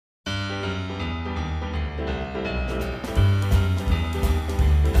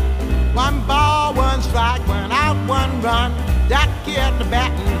One ball, one strike, one out, one run. That kid the bat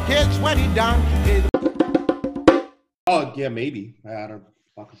and the kids what he done. Oh yeah, maybe. I don't.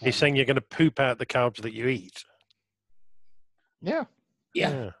 He's saying you're going to poop out the carbs that you eat. Yeah.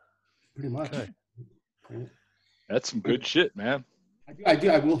 Pretty much. Okay. That's some good shit, man. I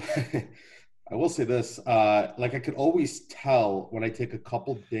do. I will. I will say this. Like I could always tell when I take a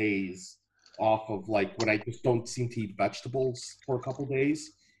couple days off of like when I just don't seem to eat vegetables for a couple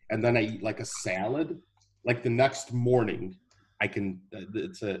days, and then I eat like a salad. Like the next morning, I can.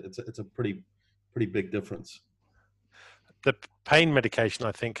 It's a pretty big difference. The pain medication,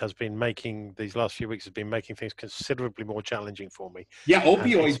 I think, has been making these last few weeks has been making things considerably more challenging for me. Yeah,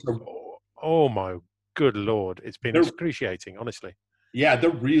 opioids are. Oh my good Lord, it's been excruciating, honestly. Yeah, they're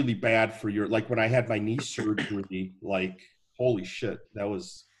really bad for your. Like when I had my knee surgery, like holy shit, that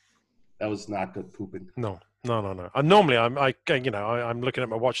was not good pooping. No. And normally, I'm looking at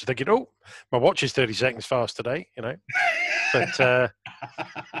my watch thinking, oh, my watch is 30 seconds fast today, But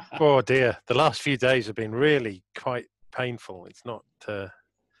oh dear, the last few days have been really quite painful. It's not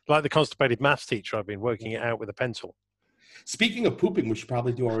like the constipated maths teacher. I've been working it out with a pencil. Speaking of pooping, we should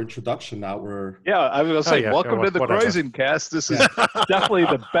probably do our introduction now. I was going to say, welcome to the Krausencast. This is definitely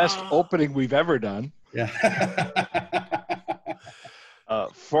the best opening we've ever done. Yeah.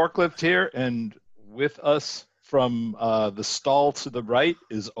 Forklift here, and with us from the stall to the right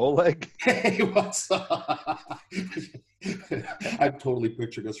is Oleg. Hey, what's up? I'm totally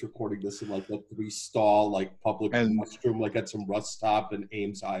picturing us recording this in like a 3-stall, like public restroom, like at some rust stop in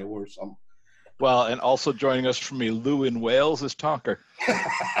Ames, Iowa or something. Well, and also joining us from Lou in Wales is Tonker.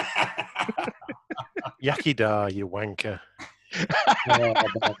 Yucky da, you wanker.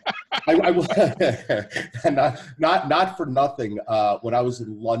 I will not for nothing. When I was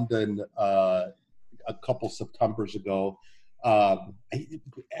in London a couple Septembers ago, I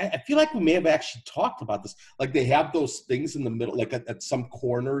feel like we may have actually talked about this. Like they have those things in the middle, like at some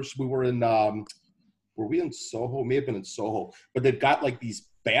corners. We were in, were we in Soho? May have been in Soho, but they've got like these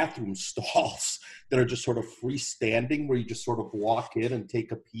bathroom stalls that are just sort of freestanding, where you just sort of walk in and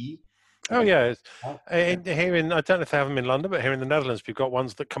take a pee. Oh yeah, here in I don't know if they have them in London, but here in the Netherlands, we've got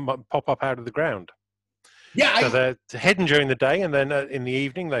ones that pop up out of the ground. Yeah, so they're hidden during the day, and then in the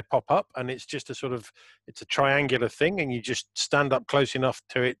evening they pop up, and it's just it's a triangular thing, and you just stand up close enough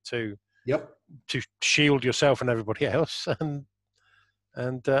to it to shield yourself and everybody else, and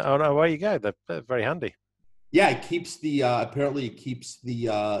away you go. They're very handy. Yeah, it keeps the apparently it keeps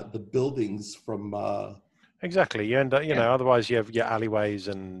the buildings from. Exactly, you end up, otherwise you have your alleyways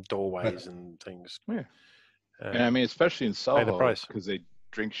and doorways and things. Yeah, and I mean, especially in Soho, because they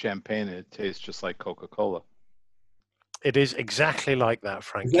drink champagne and it tastes just like Coca-Cola. It is exactly like that,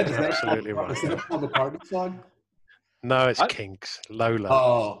 Frank. You're absolutely right. Is that a Paul McCartney song? No, it's Kinks, Lola.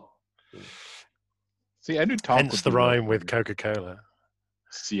 Oh. See, I knew Tom. Hence the rhyme with Coca-Cola.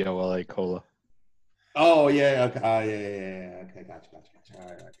 C-O-L-A cola. Oh, yeah. Okay. Yeah. Okay, gotcha. All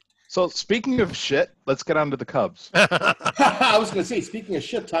right. So, speaking of shit, let's get on to the Cubs. I was going to say, speaking of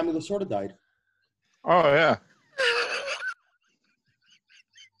shit, Tommy Lasorda died. Oh, yeah.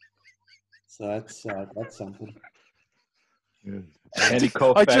 So that's something.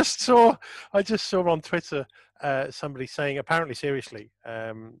 I just saw on Twitter somebody saying, apparently seriously,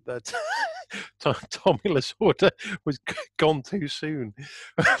 that Tommy Lasorda was gone too soon,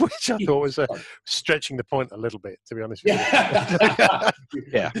 which I thought was stretching the point a little bit, to be honest with you.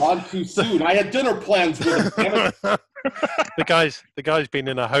 Yeah, gone too soon. I had dinner plans with him. The guy's been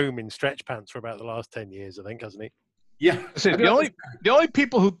in a home in stretch pants for about the last 10 years, I think, hasn't he? Yeah. So the only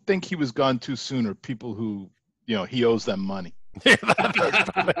people who think he was gone too soon are people who, he owes them money. Yeah,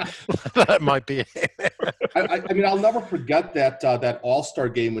 that might be it. I mean, I'll never forget that All-Star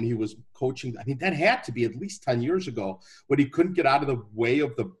game when he was coaching. I mean, that had to be at least 10 years ago when he couldn't get out of the way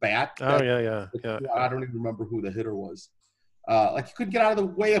of the bat. Yeah. I don't even remember who the hitter was. Like he couldn't get out of the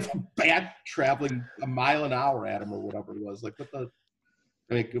way of a bat traveling a mile an hour at him or whatever it was. Like what the.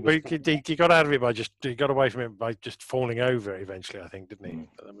 I mean, he got out of it he got away from it by just falling over eventually, I think, didn't he?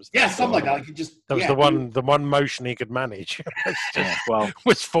 Something like that. Like that was the one motion he could manage.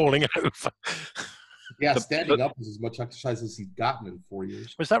 Was falling over. Yeah, standing up was as much exercise as he'd gotten in 4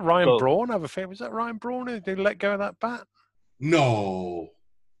 years. Was that Ryan Braun? I have a feeling. Was that Ryan Braun who did let go of that bat? No.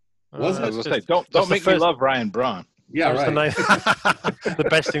 Was it? I was going to say, don't make me love Ryan Braun. Yeah, right. The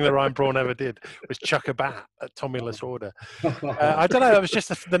best thing that Ryan Braun ever did was chuck a bat at Tommy Lasorda. I don't know. That was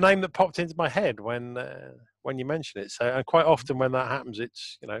just the name that popped into my head when you mentioned it. So, and quite often when that happens,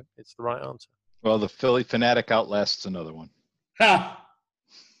 it's it's the right answer. Well, the Philly fanatic outlasts another one.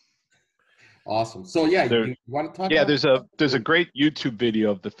 Awesome. So yeah, There- you want to talk? Yeah, about there's a great YouTube video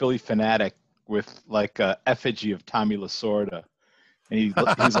of the Philly Fanatic with like a effigy of Tommy Lasorda, and he's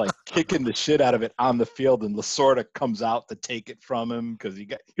like kicking the shit out of it on the field, and Lasorda comes out to take it from him because he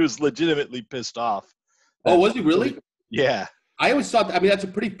was legitimately pissed off. Oh, was he really? Yeah. I always thought. I mean, that's a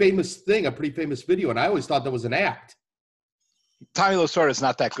pretty famous thing, a pretty famous video, and I always thought that was an act. Tommy Lasorda is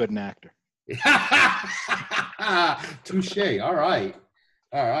not that good an actor. Touche. All right.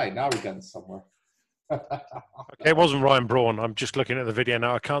 Now we're getting somewhere. Okay, it wasn't Ryan Braun. I'm just looking at the video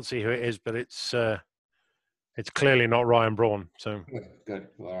now. I can't see who it is, but it's clearly not Ryan Braun. So Good.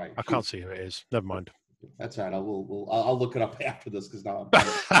 All right. I can't see who it is. Never mind. That's all right. I'll look it up after this because now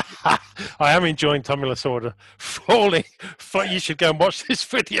I am enjoying Tommy Lasorda falling. You should go and watch this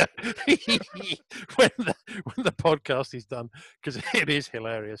video when the podcast is done because it is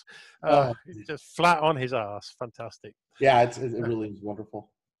hilarious. It's just flat on his ass. Fantastic. Yeah, it really is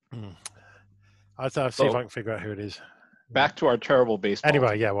wonderful. I'll see if I can figure out who it is. Back to our terrible baseball.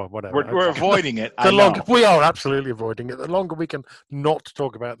 Anyway, yeah, well, whatever. We're avoiding it. We are absolutely avoiding it. The longer we can not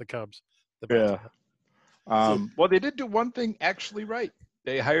talk about the Cubs, the better. Yeah. Well, they did do one thing actually right.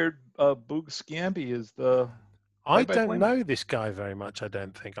 They hired Boog Scamby as the. I don't know this guy very much. I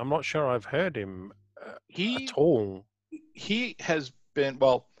don't think. I'm not sure I've heard him at all. He has been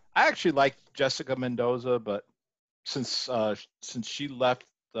well. I actually like Jessica Mendoza, but since she left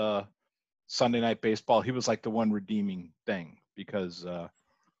the Sunday Night Baseball, he was like the one redeeming thing because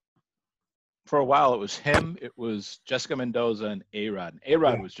for a while it was him, it was Jessica Mendoza, and A-Rod.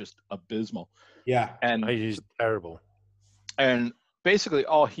 A-Rod was just abysmal. Yeah, and He's terrible. And basically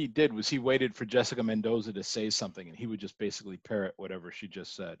all he did was he waited for Jessica Mendoza to say something, and he would just basically parrot whatever she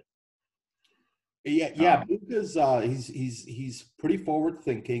just said. Yeah. Because he's pretty forward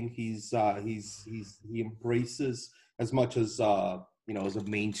thinking. He embraces as much as as a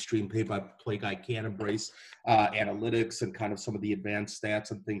mainstream play-by-play guy can embrace analytics and kind of some of the advanced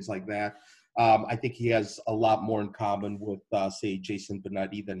stats and things like that. I think he has a lot more in common with, say, Jason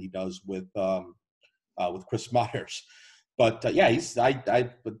Benetti than he does with Chris Myers. But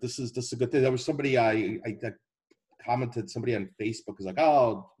but this is a good thing. There was somebody I commented, somebody on Facebook was like,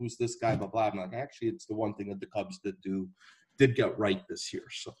 "Oh, who's this guy?" Blah blah. I'm like, actually, it's the one thing that the Cubs did get right this year.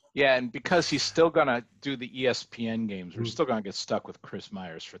 So yeah, and because he's still gonna do the ESPN games, we're still gonna get stuck with Chris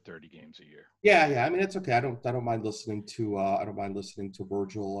Myers for 30 games a year. Yeah. I mean, it's okay. I don't mind listening to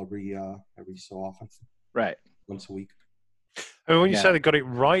Virgil every so often. Right. Once a week. I mean, when you say they got it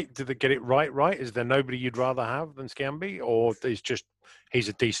right, did they get it right? Right? Is there nobody you'd rather have than Scamby, or he's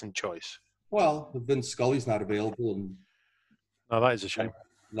a decent choice? Well, Vince Scully's not available, and that is a shame.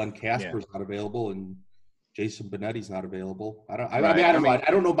 Len Casper's not available, and Jason Benetti's not available. I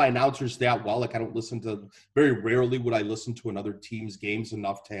don't know my announcers that well. Like, I don't listen to. Very rarely would I listen to another team's games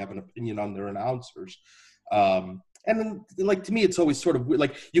enough to have an opinion on their announcers. And then, like, to me, it's always sort of weird.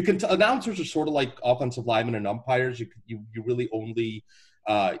 Like, announcers are sort of like offensive linemen and umpires. You really only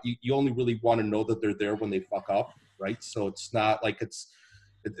you only really want to know that they're there when they fuck up, right? So it's not like it's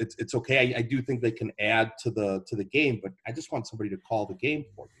okay. I do think they can add to the game, but I just want somebody to call the game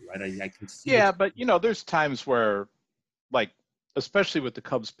for me, right? I can see. Yeah, but there's times where, like, especially with the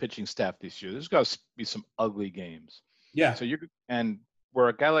Cubs pitching staff this year, there's got to be some ugly games. Yeah. So where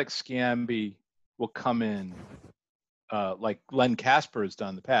a guy like Scamby will come in. Like Len Casper has done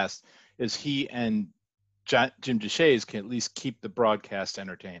in the past, is he and Jim Deshaies can at least keep the broadcast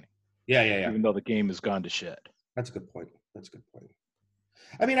entertaining. Yeah. Even though the game has gone to shit. That's a good point.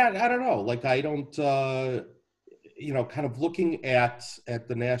 I mean, I don't know. Like, I don't, kind of looking at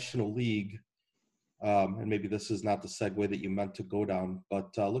the National League, and maybe this is not the segue that you meant to go down, but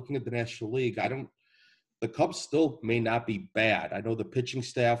looking at the National League, the Cubs still may not be bad. I know the pitching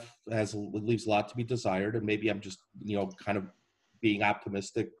staff leaves a lot to be desired, and maybe I'm just, kind of being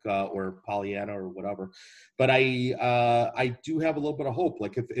optimistic or Pollyanna or whatever. But I do have a little bit of hope.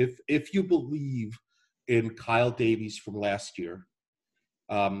 Like, if you believe in Kyle Davies from last year,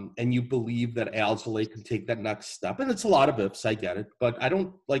 and you believe that Alzolay can take that next step, and it's a lot of ifs, I get it, but I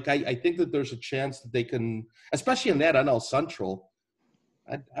don't like. I think that there's a chance that they can, especially in that NL Central.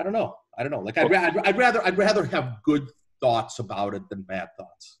 I don't know. Like, I'd rather have good thoughts about it than bad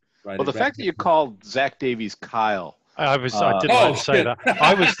thoughts. Right. Well, the fact that you called Zach Davies Kyle. I didn't want to say that.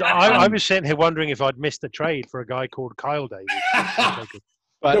 I was sitting here wondering if I'd missed a trade for a guy called Kyle Davies.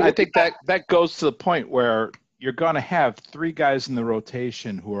 But I think that goes to the point where you're going to have three guys in the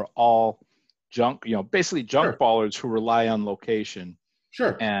rotation who are all junk, basically junk ballers who rely on location.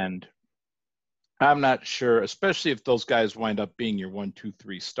 Sure. And I'm not sure, especially if those guys wind up being your 1, 2,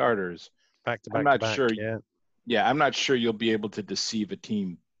 3 starters. Back to back. I'm not to back, sure. Yeah. Yeah, I'm not sure you'll be able to deceive a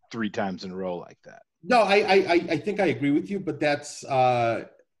team 3 times in a row like that. No, I think I agree with you, but that's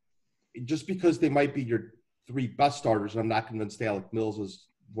just because they might be your 3 best starters. I'm not convinced Alec Mills is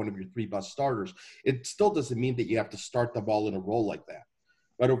one of your 3 best starters. It still doesn't mean that you have to start them all in a row like that.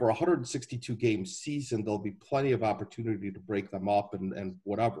 But over 162 game season, there'll be plenty of opportunity to break them up and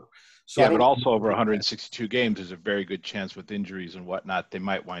whatever. So but also over 162 games, there's a very good chance with injuries and whatnot, they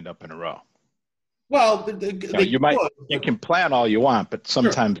might wind up in a row. Well, you can plan all you want, but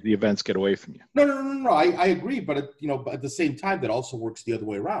sometimes the events get away from you. No. I agree, but at the same time, that also works the other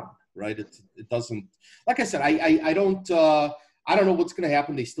way around, right? It doesn't. Like I said, I don't know what's going to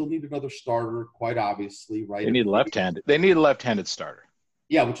happen. They still need another starter, quite obviously, right? They need a left-handed starter.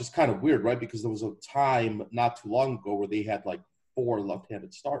 Yeah, which is kind of weird, right? Because there was a time not too long ago where they had like 4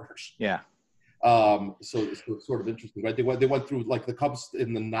 left-handed starters. Yeah. So it's sort of interesting, right? They went through, like, the Cubs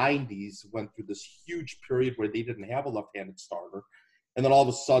in the 90s went through this huge period where they didn't have a left-handed starter. And then all of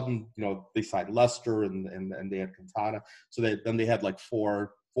a sudden, they signed Lester and they had Quintana. So then they had like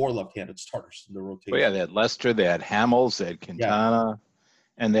four left-handed starters in the rotation. Well, yeah, they had Lester, they had Hamels, they had Quintana,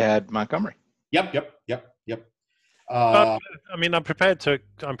 and they had Montgomery. Yep. I mean, I'm prepared to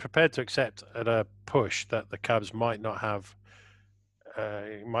accept at a push that the Cubs might not have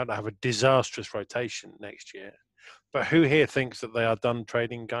a disastrous rotation next year. But who here thinks that they are done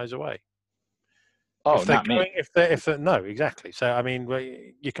trading guys away? Oh, not me. No, exactly. So I mean,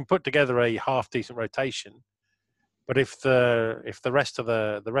 you can put together a half decent rotation, but if the rest of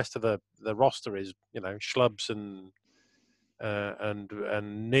the roster is schlubs and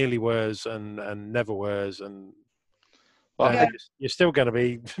nearly wears and never wears and you're still going to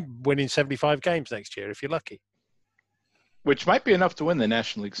be winning 75 games next year if you're lucky. Which might be enough to win the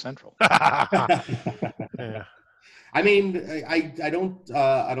National League Central. Yeah. I mean, I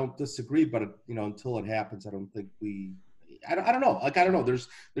don't disagree, but until it happens, I don't think I don't know. Like, I don't know. There's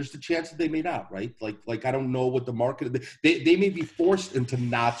the chance that they may not, right? Like I don't know what the market. They may be forced into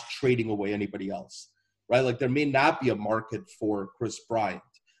not trading away anybody else, right? Like there may not be a market for Chris Bryant.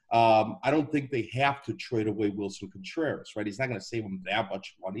 I don't think they have to trade away Wilson Contreras, right? He's not going to save them that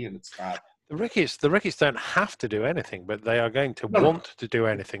much money, and it's not. The Rickies don't have to do anything, but they are going to want to do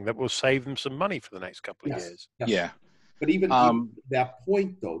anything that will save them some money for the next couple of years. Yes. Yeah. But even that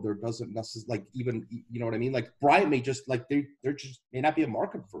point, though, there doesn't necessarily, you know what I mean? Like, Bryant may just, there just may not be a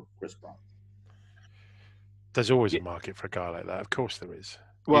market for Chris Bryant. There's always a market for a guy like that. Of course there is.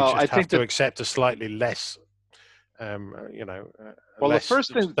 Well, I think to accept a slightly less, less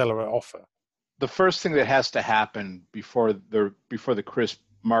stellar offer. The first thing that has to happen before the Chris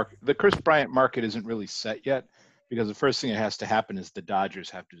Bryant market isn't really set yet, because the first thing that has to happen is the Dodgers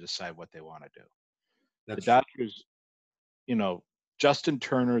have to decide what they want to do. The Dodgers, Justin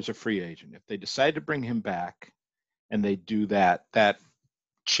Turner is a free agent. If they decide to bring him back and they do that, that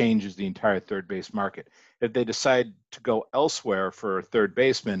changes the entire third base market. If they decide to go elsewhere for a third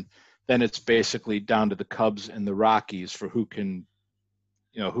baseman, then it's basically down to the Cubs and the Rockies for who can,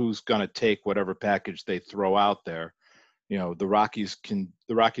 who's going to take whatever package they throw out there. The Rockies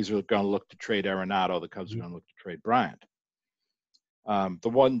are going to look to trade Arenado. The Cubs are going to look to trade Bryant. The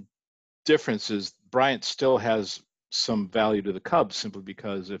one difference is Bryant still has some value to the Cubs simply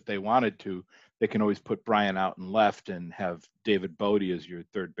because if they wanted to, they can always put Bryant out and left and have David Bodie as your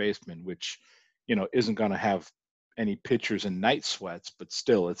third baseman, which, isn't going to have any pitchers and night sweats, but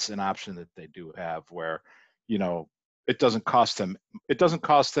still it's an option that they do have where, it doesn't cost them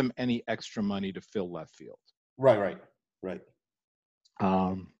any extra money to fill left field. Right.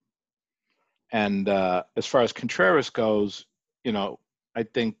 And as far as Contreras goes, I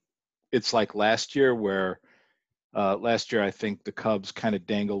think it's like last year where I think the Cubs kind of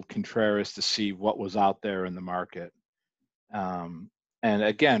dangled Contreras to see what was out there in the market. And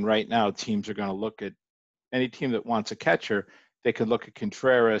again, right now, teams are going to look at any team that wants a catcher. They could look at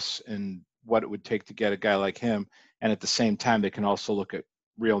Contreras and what it would take to get a guy like him. And at the same time, they can also look at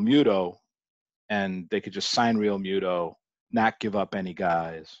Real Muto, and they could just sign Real Muto, not give up any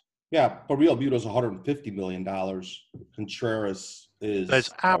guys. Yeah, but Real Muto's $150 million. Contreras is...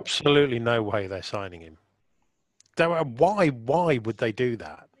 There's absolutely no way they're signing him. Why would they do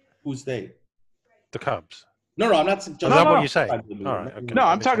that? Who's they? The Cubs. No, I'm not suggesting... Is that what you say? All right, okay. No,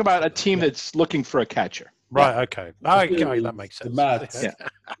 I'm talking about a team that's looking for a catcher. Right, okay. That makes sense. The Mets. Yeah.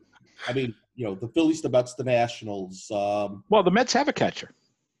 I mean, the Phillies, the Mets, the Nationals. Well, the Mets have a catcher.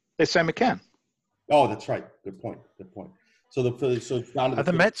 They signed McCann. Oh, that's right. Good point. So it's down to Are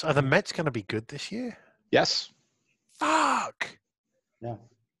the Mets going to be good this year? Yes. Fuck. Yeah.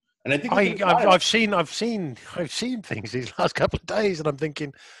 And I think I've seen things these last couple of days, and I'm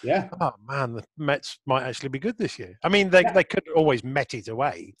thinking, yeah. oh man, the Mets might actually be good this year. I mean, they could always Met it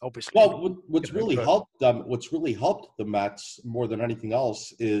away, obviously. Well, what's really helped the Mets more than anything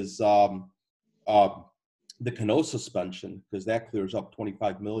else is the Cano suspension, because that clears up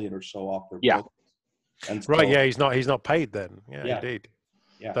 $25 million or so off their book. And so, right, yeah, he's not paid then. Yeah, indeed.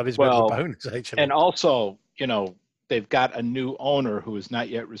 Yeah, that is a bit of a bonus actually. And also, they've got a new owner who has not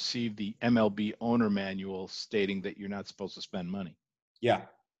yet received the MLB owner manual stating that you're not supposed to spend money. Yeah.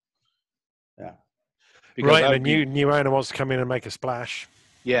 Because right, and a new owner wants to come in and make a splash.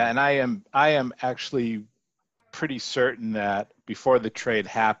 Yeah, and I am actually pretty certain that before the trade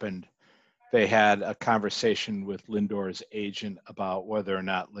happened, they had a conversation with Lindor's agent about whether or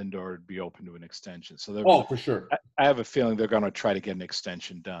not Lindor would be open to an extension. So for sure. I have a feeling they're going to try to get an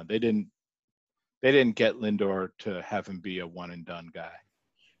extension done. They didn't get Lindor to have him be a one and done guy.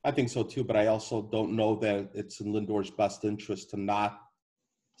 I think so too, but I also don't know that it's in Lindor's best interest to not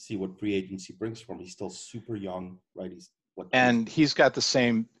see what free agency brings for him. He's still super young, right? He's got the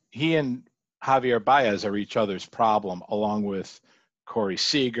same. He and Javier Baez are each other's problem, along with Corey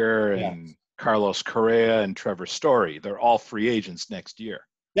Seager and Carlos Correa and Trevor Story. They're all free agents next year.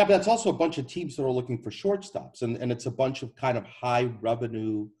 Yeah, but that's also a bunch of teams that are looking for shortstops, and it's a bunch of kind of high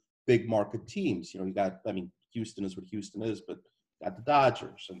revenue, big market teams. You got, Houston is what Houston is, but got the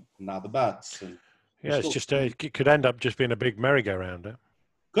Dodgers and now the Mets. And it's just it could end up just being a big merry-go-round.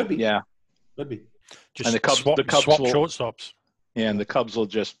 Could be. Yeah. Could be. Just and the Cubs swap shortstops. Yeah, and the Cubs will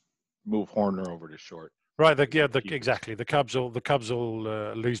just move Horner over to short. Right. Exactly. The Cubs will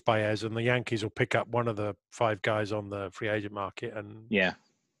lose Baez, and the Yankees will pick up one of the 5 guys on the free agent market, and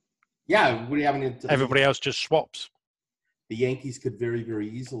everybody else just swaps. The Yankees could very, very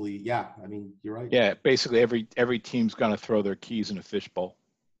easily. Yeah, you're right. Yeah, basically every team's going to throw their keys in a fishbowl.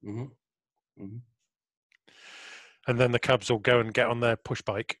 Mm-hmm. Mm-hmm. And then the Cubs will go and get on their push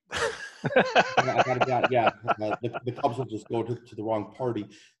bike. The Cubs will just go to the wrong party.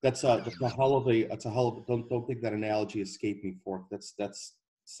 That's a hell of a. Don't think that analogy escaped me, Fork. That's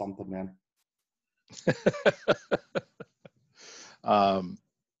something, man.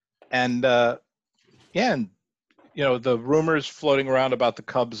 And the rumors floating around about the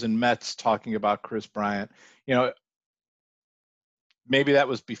Cubs and Mets talking about Chris Bryant. Maybe that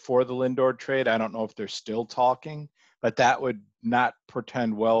was before the Lindor trade. I don't know if they're still talking, but that would not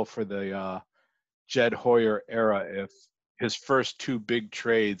portend well for the Jed Hoyer era if his first 2 big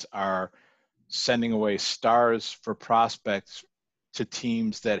trades are sending away stars for prospects to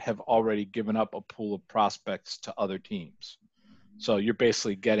teams that have already given up a pool of prospects to other teams. So you're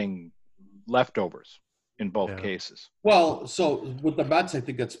basically getting leftovers in both cases. Well, so with the Mets, I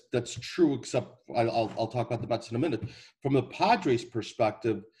think that's true, except I'll talk about the Mets in a minute. From the Padres'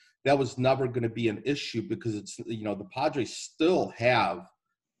 perspective, that was never going to be an issue because it's, the Padres still have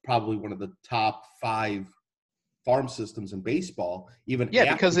probably one of the top 5 farm systems in baseball.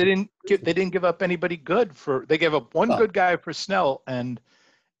 Because they didn't give up anybody good they gave up one good guy for Snell, and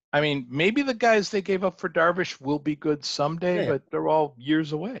maybe the guys they gave up for Darvish will be good someday, but they're all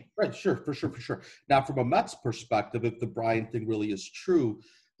years away. Right, sure, for sure. Now, from a Mets perspective, if the Bryant thing really is true,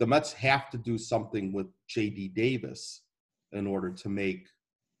 the Mets have to do something with J.D. Davis in order to make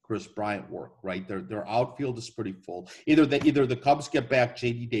Chris Bryant work, right? Their outfield is pretty full. Either the Cubs get back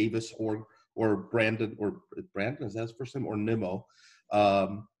J.D. Davis or Brandon, is that his first name, or Nimmo,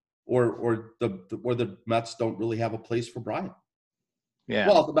 or the Mets don't really have a place for Bryant. Yeah.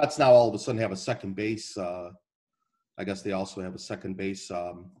 Well, the Mets now all of a sudden have a second base. I guess they also have a second base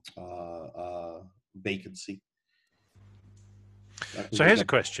vacancy. So here's a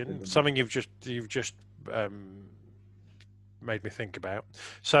question, something you've just made me think about.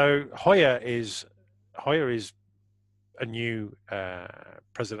 So Hoyer is a new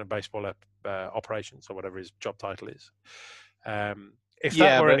president of baseball operations, or whatever his job title is. If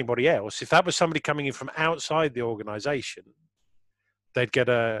that were anybody else, if that was somebody coming in from outside the organization, they'd get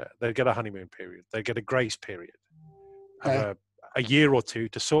a honeymoon period. They'd get a grace period of a year or 2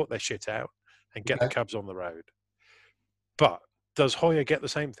 to sort their shit out and get the Cubs on the road. But does Hoyer get the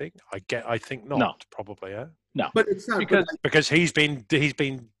same thing? I think not. No. Probably, yeah. No, but it's not because he's been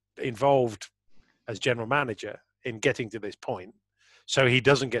involved as general manager in getting to this point, so he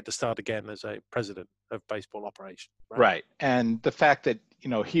doesn't get to start again as a president of baseball operations. Right, and the fact that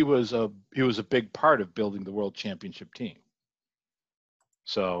he was a big part of building the World Championship team.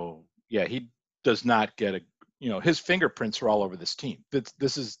 So he does not get his fingerprints are all over this team.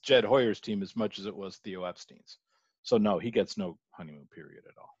 This is Jed Hoyer's team as much as it was Theo Epstein's. So no, he gets no honeymoon period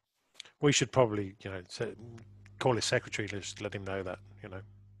at all. We should probably, call his secretary, just let him know that,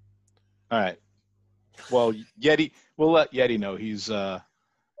 All right. Well, Yeti, we'll let Yeti know. He's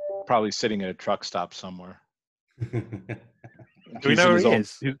probably sitting at a truck stop somewhere. Do we know where he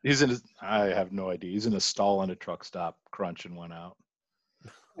is? He's in his. I have no idea. He's in a stall in a truck stop, crunching one out.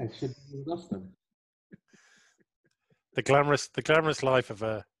 I should invest him. The glamorous life of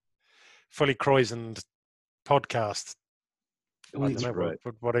a fully croisened podcast. I don't know right.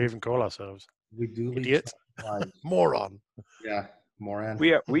 what do I even call ourselves? We do Idiot, moron. Yeah, moron.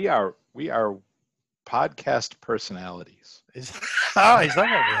 We are podcast personalities. Is that what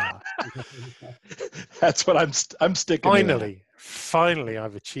we are? That's what I'm sticking. Finally,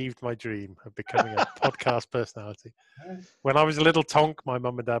 I've achieved my dream of becoming a podcast personality. When I was a little tonk, my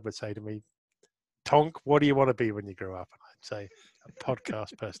mum and dad would say to me, "Tonk, what do you want to be when you grow up?" And I'd say, "A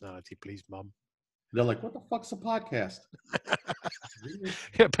podcast personality, please, mum." They're like, "What the fuck's a podcast?"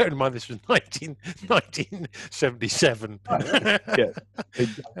 Yeah, bear in mind this was 1977. Yeah.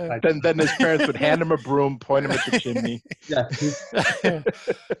 Then his parents would hand him a broom, point him at the chimney. Yeah.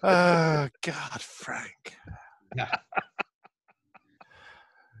 Oh God, Frank. Yeah.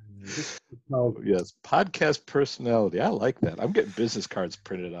 Oh, yes, podcast personality. I like that. I'm getting business cards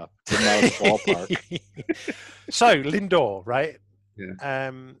printed up. Ballpark. So Lindor, right?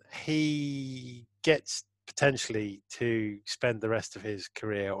 Yeah. He gets potentially to spend the rest of his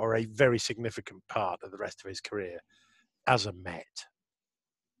career, or a very significant part of the rest of his career, as a Met.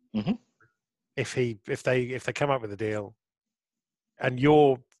 Mm-hmm. If they come up with a deal, and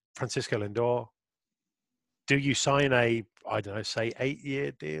you're Francisco Lindor, do you sign a, I don't know, say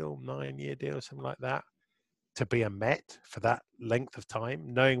 8-year deal, 9-year deal, or something like that, to be a Met for that length of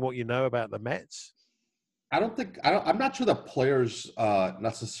time, knowing what you know about the Mets? I'm not sure that players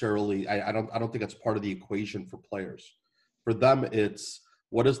necessarily. I don't think that's part of the equation for players. For them, it's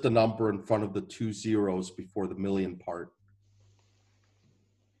what is the number in front of the 2 zeros before the million part.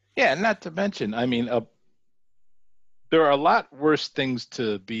 Yeah, not to mention, I mean, there are a lot worse things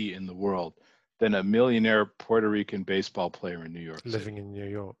to be in the world than a millionaire Puerto Rican baseball player in New York City. Living in New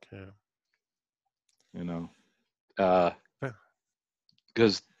York, yeah. You know,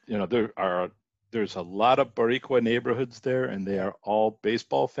 because there's a lot of Boricua neighborhoods there, and they are all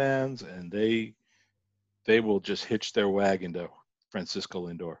baseball fans, and they will just hitch their wagon to Francisco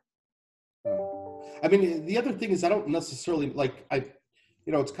Lindor. I mean, the other thing is I don't necessarily like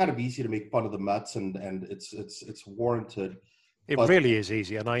it's kind of easy to make fun of the Mets, and it's warranted. It really is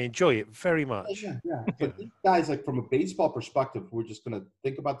easy, and I enjoy it very much. Yeah. But these guys, like from a baseball perspective, we're just going to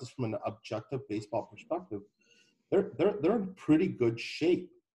think about this from an objective baseball perspective. They're in pretty good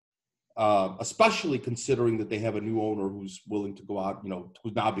shape. Especially considering that they have a new owner who's willing to go out,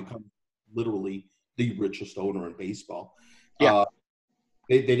 who's now become literally the richest owner in baseball. Yeah.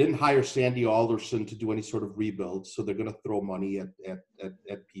 They didn't hire Sandy Alderson to do any sort of rebuild, so they're going to throw money at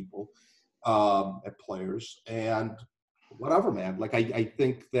people, at players, and whatever, man. Like I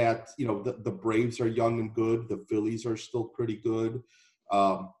think that the Braves are young and good. The Phillies are still pretty good.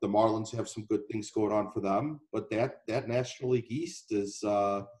 The Marlins have some good things going on for them, but that National League East is.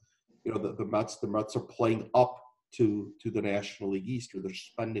 The Mets are playing up to the National League East, or they're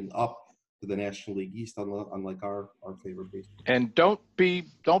spending up to the National League East, unlike our favorite baseball. And don't be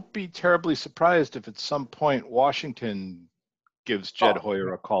terribly surprised if at some point Washington gives Jed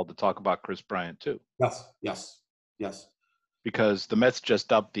Hoyer a call to talk about Chris Bryant too. Yes. Because the Mets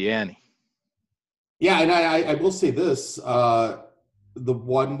just upped the ante. Yeah, and I will say this. The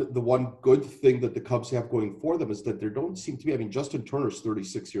one good thing that the Cubs have going for them is that there don't seem to be. I mean, Justin Turner's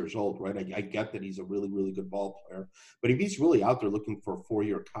 36 years old, right? I get that he's a really, really good ball player, but if he's really out there looking for a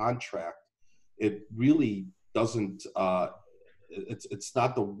 4-year contract, it really doesn't. It's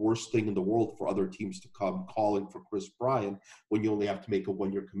not the worst thing in the world for other teams to come calling for Chris Bryant when you only have to make a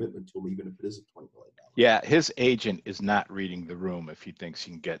 1-year commitment to him, even if it is a $20 million. Yeah, his agent is not reading the room if he thinks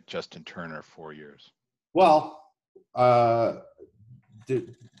he can get Justin Turner 4 years. Well,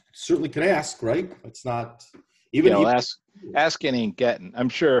 certainly can ask, right? It's not even asking ain't getting. I'm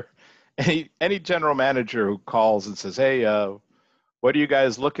sure any general manager who calls and says, "Hey, what are you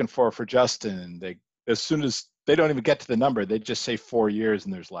guys looking for Justin?" And as soon as they don't even get to the number, they just say 4 years,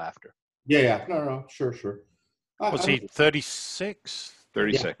 and there's laughter. Yeah. No, sure. Was he 36?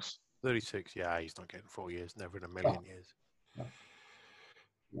 36. 36. Yeah, he's not getting 4 years. Never in a million years. Yeah.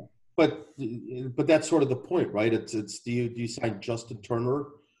 But that's sort of the point, right? It's do you sign Justin Turner,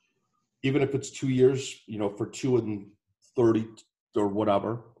 even if it's 2 years, for 2 and 30 or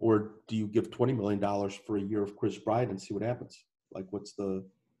whatever, or do you give $20 million for a year of Chris Bryant and see what happens? Like, what's that?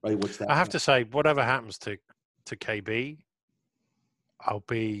 I have to say, whatever happens to KB, I'll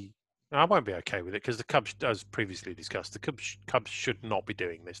be I won't be okay with it because the Cubs, as previously discussed, the Cubs should not be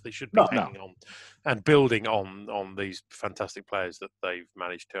doing this. They should be hanging on and building on these fantastic players that they've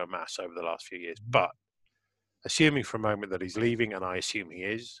managed to amass over the last few years. But assuming for a moment that he's leaving, and I assume he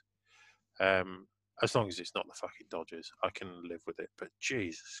is, as long as it's not the fucking Dodgers, I can live with it. But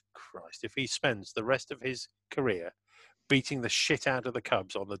Jesus Christ, if he spends the rest of his career beating the shit out of the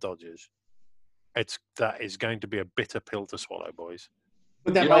Cubs on the Dodgers, that is going to be a bitter pill to swallow, boys.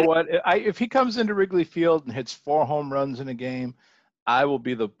 But you know what? If he comes into Wrigley Field and hits 4 home runs in a game, I will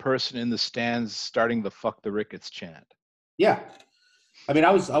be the person in the stands starting the "fuck the Ricketts" chant. Yeah, I mean,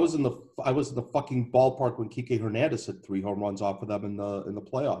 I was in the fucking ballpark when Kike Hernandez hit 3 home runs off of them in the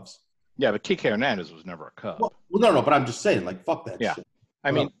playoffs. Yeah, but Kike Hernandez was never a Cub. Well, no, but I'm just saying, like, fuck that shit. I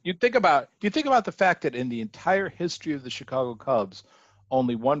mean, you think about the fact that in the entire history of the Chicago Cubs,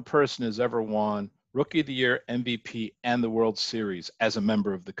 only one person has ever won Rookie of the Year, MVP, and the World Series as a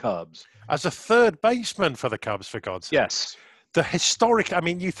member of the Cubs. As a third baseman for the Cubs, for God's sake. Yes.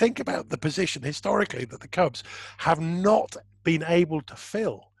 You think about the position historically that the Cubs have not been able to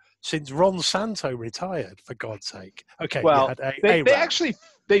fill since Ron Santo retired, for God's sake. Okay, well,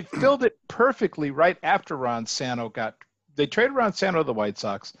 they filled it perfectly right after Ron Santo they traded Ron Santo to the White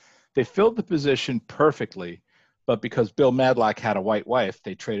Sox. They filled the position perfectly, but because Bill Madlock had a white wife,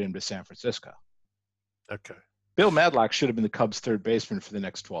 they traded him to San Francisco. Okay. Bill Madlock should have been the Cubs' third baseman for the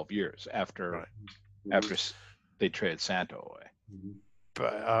next 12 years after they traded Santo away.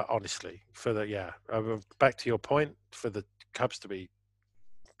 But honestly, back to your point, for the Cubs to be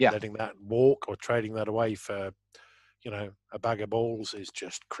letting that walk or trading that away for, a bag of balls is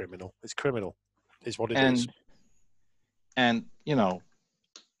just criminal. It's criminal, is what it is. And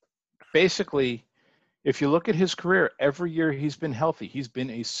basically, if you look at his career, every year he's been healthy, he's been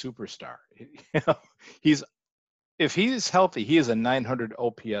a superstar. If he's healthy, he is a 900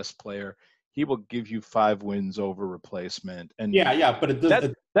 OPS player. He will give you 5 wins over replacement. And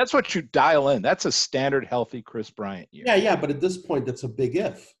but that's what you dial in. That's a standard healthy Chris Bryant year. Yeah, but at this point, that's a big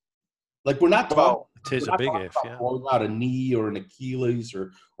if. Like, we're not talking. It is a big if. Blowing out a knee or an Achilles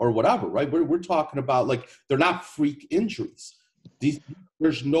or whatever, right? We're talking about, like, they're not freak injuries.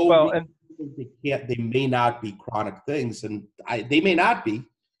 There's no. They may not be chronic things, and they may not be,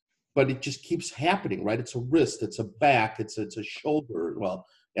 but it just keeps happening, right? It's a wrist, it's a back, it's a shoulder. Well,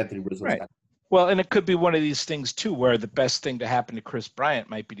 Anthony Rizzo's right. Well, and it could be one of these things too, where the best thing to happen to Chris Bryant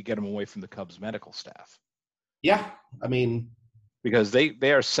might be to get him away from the Cubs medical staff. Yeah, I mean, because they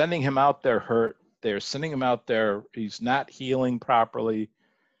are sending him out there hurt. They're sending him out there. He's not healing properly,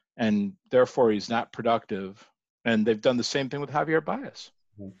 and therefore he's not productive. And they've done the same thing with Javier Baez.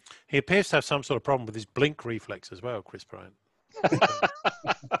 He appears to have some sort of problem with his blink reflex as well, Chris Bryant. I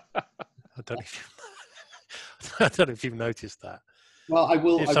don't know if you've noticed that. Well, I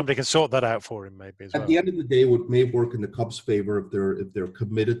will. If somebody can sort that out for him, maybe as well. At the end of the day, what may work in the Cubs' favor if they're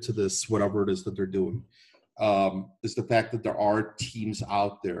committed to this, whatever it is that they're doing, is the fact that there are teams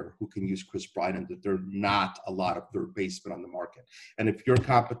out there who can use Chris Bryant, and that there are not a lot of third basemen on the market. And if your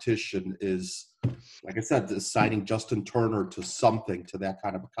competition is, like I said, signing Justin Turner to that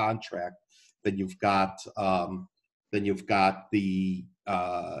kind of a contract, then you've got the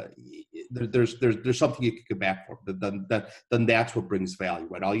there's something you can get back for. Then that's what brings value,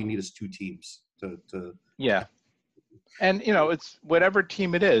 right? All you need is 2 teams to. Yeah, and it's whatever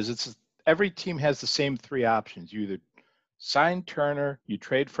team it is. It's every team has the same 3 options. You either sign Turner, you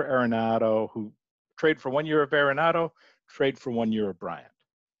trade for Arenado, who trade for 1 year of Arenado, trade for 1 year of Bryant.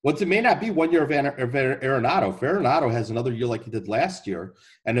 Well, it may not be 1 year of Arenado. If Arenado has another year like he did last year,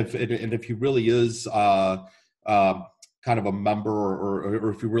 and if he really is kind of a member,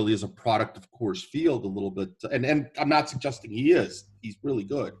 or if he really is a product of Coors Field a little bit, and I'm not suggesting he is. He's really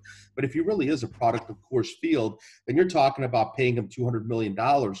good. But if he really is a product of Coors Field, then you're talking about paying him $200 million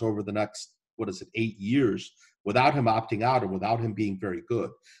over the next, 8 years, without him opting out and without him being very good.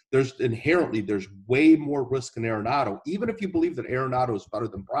 There's way more risk in Arenado. Even if you believe that Arenado is better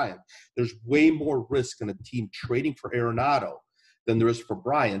than Bryant, there's way more risk in a team trading for Arenado than there is for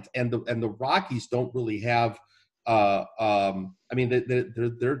Bryant. And the Rockies don't really have. I mean,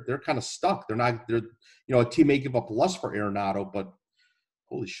 they're kind of stuck. A team may give up less for Arenado, but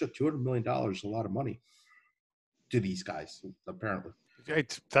holy shit, $200 million is a lot of money to these guys, apparently.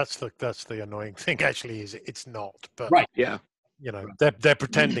 That's the annoying thing. Actually, is it's not, but right, yeah, they're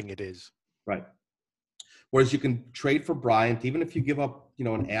pretending it is. Right. Whereas you can trade for Bryant, even if you give up,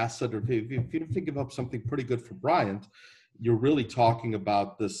 an asset, or if you give up something pretty good for Bryant, you're really talking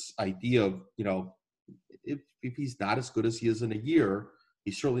about this idea of, if he's not as good as he is in a year,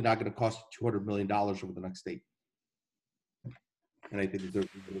 he's certainly not going to cost you $200 million over the next 8. And I think they're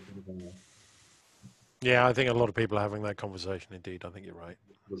Yeah, I think a lot of people are having that conversation. Indeed, I think you're right.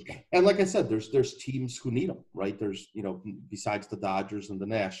 and like I said, there's teams who need them, right? There's besides the Dodgers and the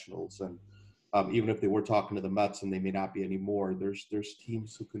Nationals, and even if they were talking to the Mets and they may not be anymore, there's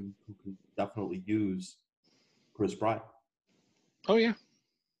teams who can definitely use Chris Bryant. Oh yeah,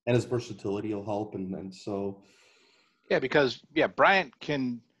 and his versatility will help, and so yeah, because Bryant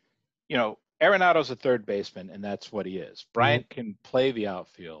can, Arenado's a third baseman, and that's what he is. Bryant can play the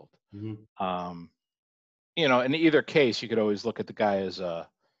outfield. In either case, you could always look at the guy as a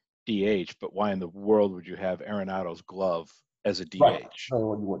DH, but why in the world would you have Arenado's glove as a DH? Right.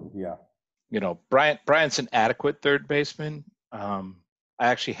 No, you wouldn't. Yeah. Bryant's an adequate third baseman. I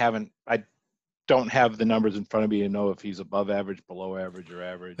don't have the numbers in front of me to know if he's above average, below average, or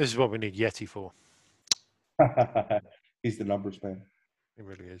average. This is what we need Yeti for. He's the numbers man. He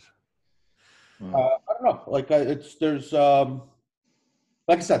really is. I don't know. Like there's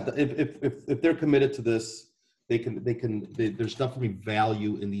like I said, if they're committed to this, there's definitely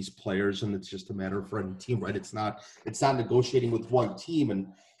value in these players, and it's just a matter of running team, right? It's not negotiating with one team, and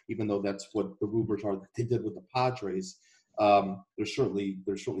even though that's what the rumors are that they did with the Padres, there's certainly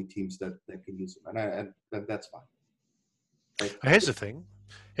teams that can use them, and that's fine. Right? Here's the thing: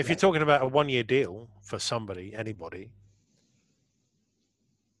 if you're talking about a 1-year deal for anybody,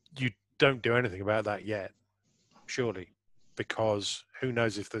 you don't do anything about that yet, surely, because who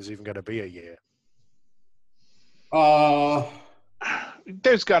knows if there's even going to be a year.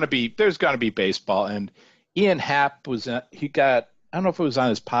 There's gonna be baseball, and Ian Happ I don't know if it was on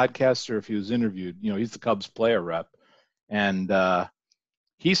his podcast or if he was interviewed. He's the Cubs player rep, and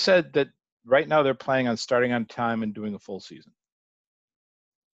he said that right now they're planning on starting on time and doing a full season.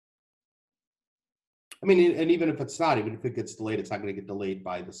 I mean, and even if it gets delayed, it's not going to get delayed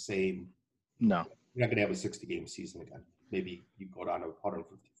by the same. No, you're not going to have a 60-game season again. Maybe you go down to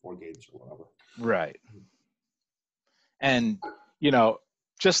 154 games or whatever. Right. And,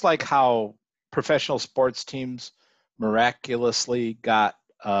 just like how professional sports teams miraculously got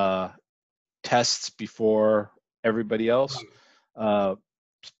tests before everybody else,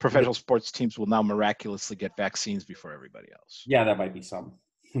 professional sports teams will now miraculously get vaccines before everybody else. Yeah, that might be something.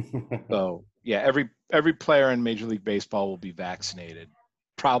 So, yeah, every player in Major League Baseball will be vaccinated,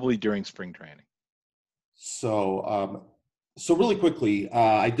 probably during spring training. So, really quickly,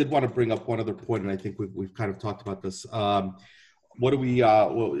 I did want to bring up one other point, and I think we've kind of talked about this. What do we?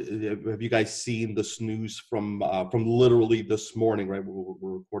 Have you guys seen this news from literally this morning? Right,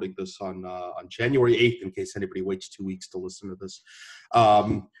 we're recording this on January 8th, in case anybody waits 2 weeks to listen to this.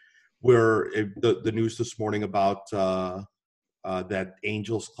 Where the news this morning about that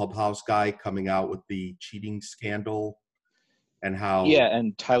Angels clubhouse guy coming out with the cheating scandal, and how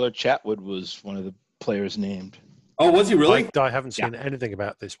and Tyler Chatwood was one of the players named. Oh, was he really? I haven't seen anything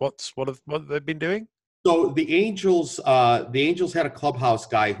about this. What have they been doing? So the Angels had a clubhouse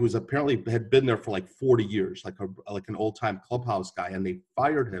guy who's apparently had been there for like 40 years, like an old-time clubhouse guy, and they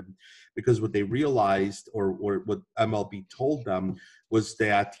fired him because what they realized, or what MLB told them, was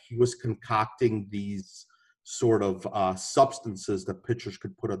that he was concocting these sort of substances that pitchers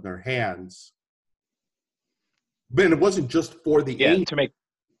could put on their hands. But it wasn't just for the Angels. To make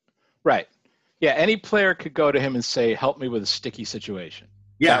right. Yeah, any player could go to him and say, "Help me with a sticky situation."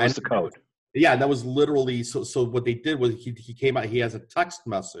 Yeah, that was the code. Yeah, that was literally so. What they did was he came out. He has a text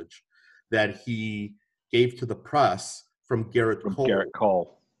message that he gave to the press from Garrett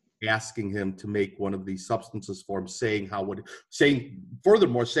Cole, asking him to make one of these substances for him, saying what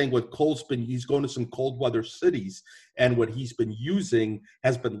Cole's been. He's going to some cold weather cities, and what he's been using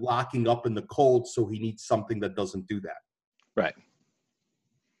has been locking up in the cold. So he needs something that doesn't do that. Right.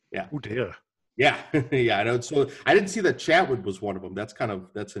 Yeah. Oh dear. Yeah, yeah. I know. So I didn't see that Chatwood was one of them.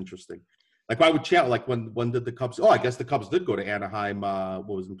 That's interesting. Like, why would Chatwood? Like, when did the Cubs? Oh, I guess the Cubs did go to Anaheim. What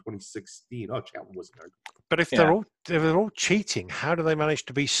was in 2016? Oh, Chatwood wasn't there. But if they're all cheating, how do they manage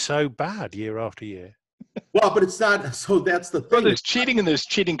to be so bad year after year? Well, but it's not. So that's the thing. Well, there's cheating and there's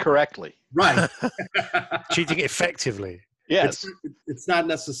cheating correctly. Right. Cheating effectively. Yes. It's not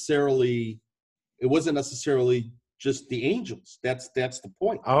necessarily. It wasn't necessarily just the Angels. That's the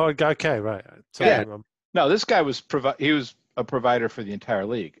point. Oh, okay, right. So, yeah. No, this guy was he was a provider for the entire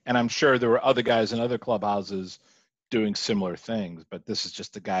league, and I'm sure there were other guys in other clubhouses doing similar things, but this is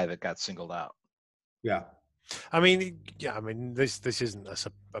just the guy that got singled out. Yeah. I mean, this isn't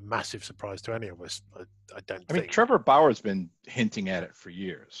a massive surprise to any of us. I don't think. I mean, Trevor Bauer's been hinting at it for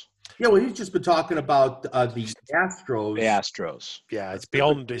years. Yeah, well, he's just been talking about the Astros. The Astros. Yeah, it's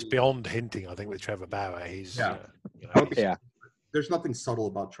beyond hinting. I think with Trevor Bauer, he's yeah. yeah. There's nothing subtle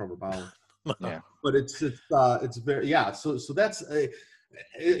about Trevor Bauer. Yeah. But it's very, yeah. So that's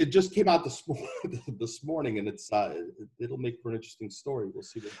it just came out this morning, and it'll make for an interesting story. We'll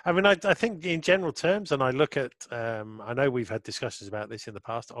see. I mean, I think in general terms, and I look at, I know we've had discussions about this in the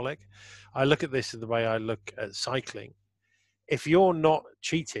past, Oleg. I look at this in the way I look at cycling. If you're not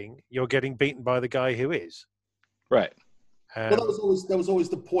cheating, you're getting beaten by the guy who is. Right. Well, that was always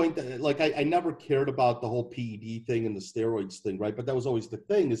the point. That, like, I never cared about the whole PED thing and the steroids thing, right? But that was always the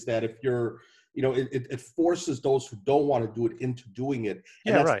thing, is that if you're, it forces those who don't want to do it into doing it.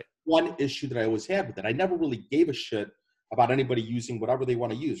 And that's right. one issue that I always had with it. I never really gave a shit about anybody using whatever they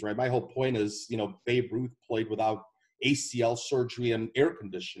want to use, right? My whole point is, Babe Ruth played without ACL surgery and air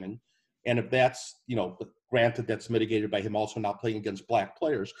conditioning. And if that's, granted, that's mitigated by him also not playing against black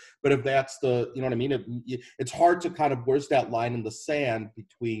players. But if that's the, you know what I mean? It's hard to kind of, where's that line in the sand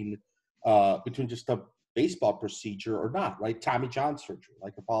between just a baseball procedure or not, right? Tommy John surgery.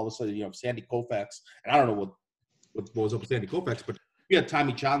 Like if all of a sudden, if Sandy Koufax, and I don't know what goes up with Sandy Koufax, but we had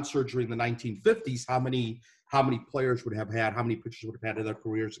Tommy John surgery in the 1950s, how many players would have had, how many pitchers would have had their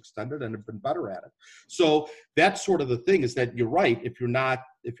careers extended and have been better at it. So that's sort of the thing, is that you're right. If you're not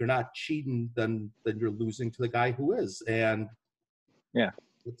cheating, then you're losing to the guy who is. And yeah,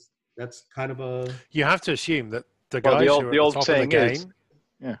 that's kind of a. You have to assume that the guys who are at the top of the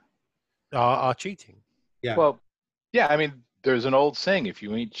game are cheating. Yeah. Well, yeah. I mean, there's an old saying: if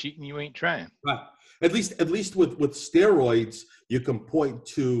you ain't cheating, you ain't trying. Right. At least with steroids, you can point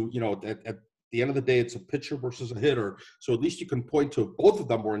to, at the end of the day, it's a pitcher versus a hitter. So at least you can point to, if both of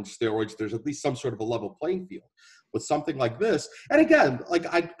them were in steroids, there's at least some sort of a level playing field. With something like this, and again, like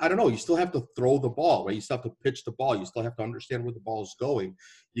I don't know, you still have to throw the ball, right? You still have to pitch the ball. You still have to understand where the ball is going.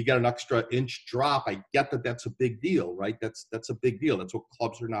 You get an extra inch drop. I get that that's a big deal, right? That's a big deal. That's what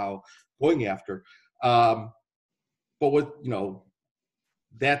clubs are now going after. But with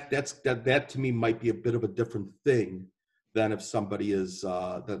that to me might be a bit of a different thing than if somebody is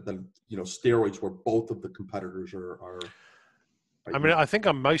steroids where both of the competitors are. I mean, I think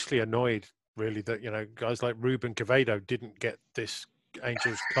I'm mostly annoyed, really, that guys like Ruben Quevedo didn't get this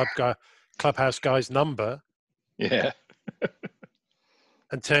Angels clubhouse guy's number. Yeah.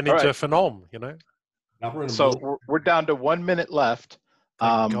 And turn into a phenom, So we're down to 1 minute left.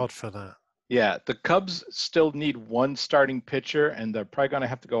 Thank God for that. Yeah, the Cubs still need one starting pitcher, and they're probably going to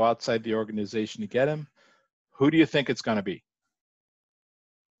have to go outside the organization to get him. Who do you think it's going to be?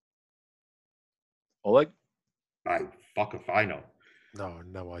 Oleg? Fuck if I know.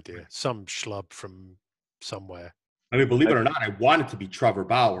 No idea. Some schlub from somewhere. I mean, believe it or not, I want it to be Trevor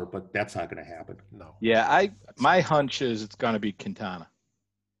Bauer, but that's not going to happen. No. Yeah, my hunch is it's going to be Quintana.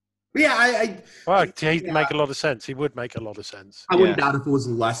 Yeah, he'd make a lot of sense. He would make a lot of sense. I wouldn't doubt if it was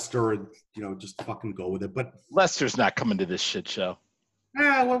Lester and, just fucking go with it. But Lester's not coming to this shit show.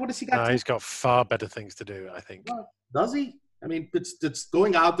 What does he got? No, he's got far better things to do, I think. Does he? I mean, it's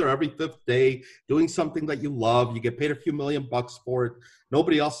going out there every fifth day, doing something that you love. You get paid a few $1 million for it.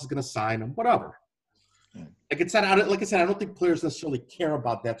 Nobody else is going to sign him. Whatever. Like I said, I don't think players necessarily care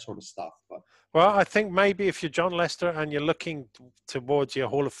about that sort of stuff. But well, I think maybe if you're John Lester and you're looking towards your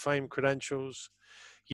Hall of Fame credentials,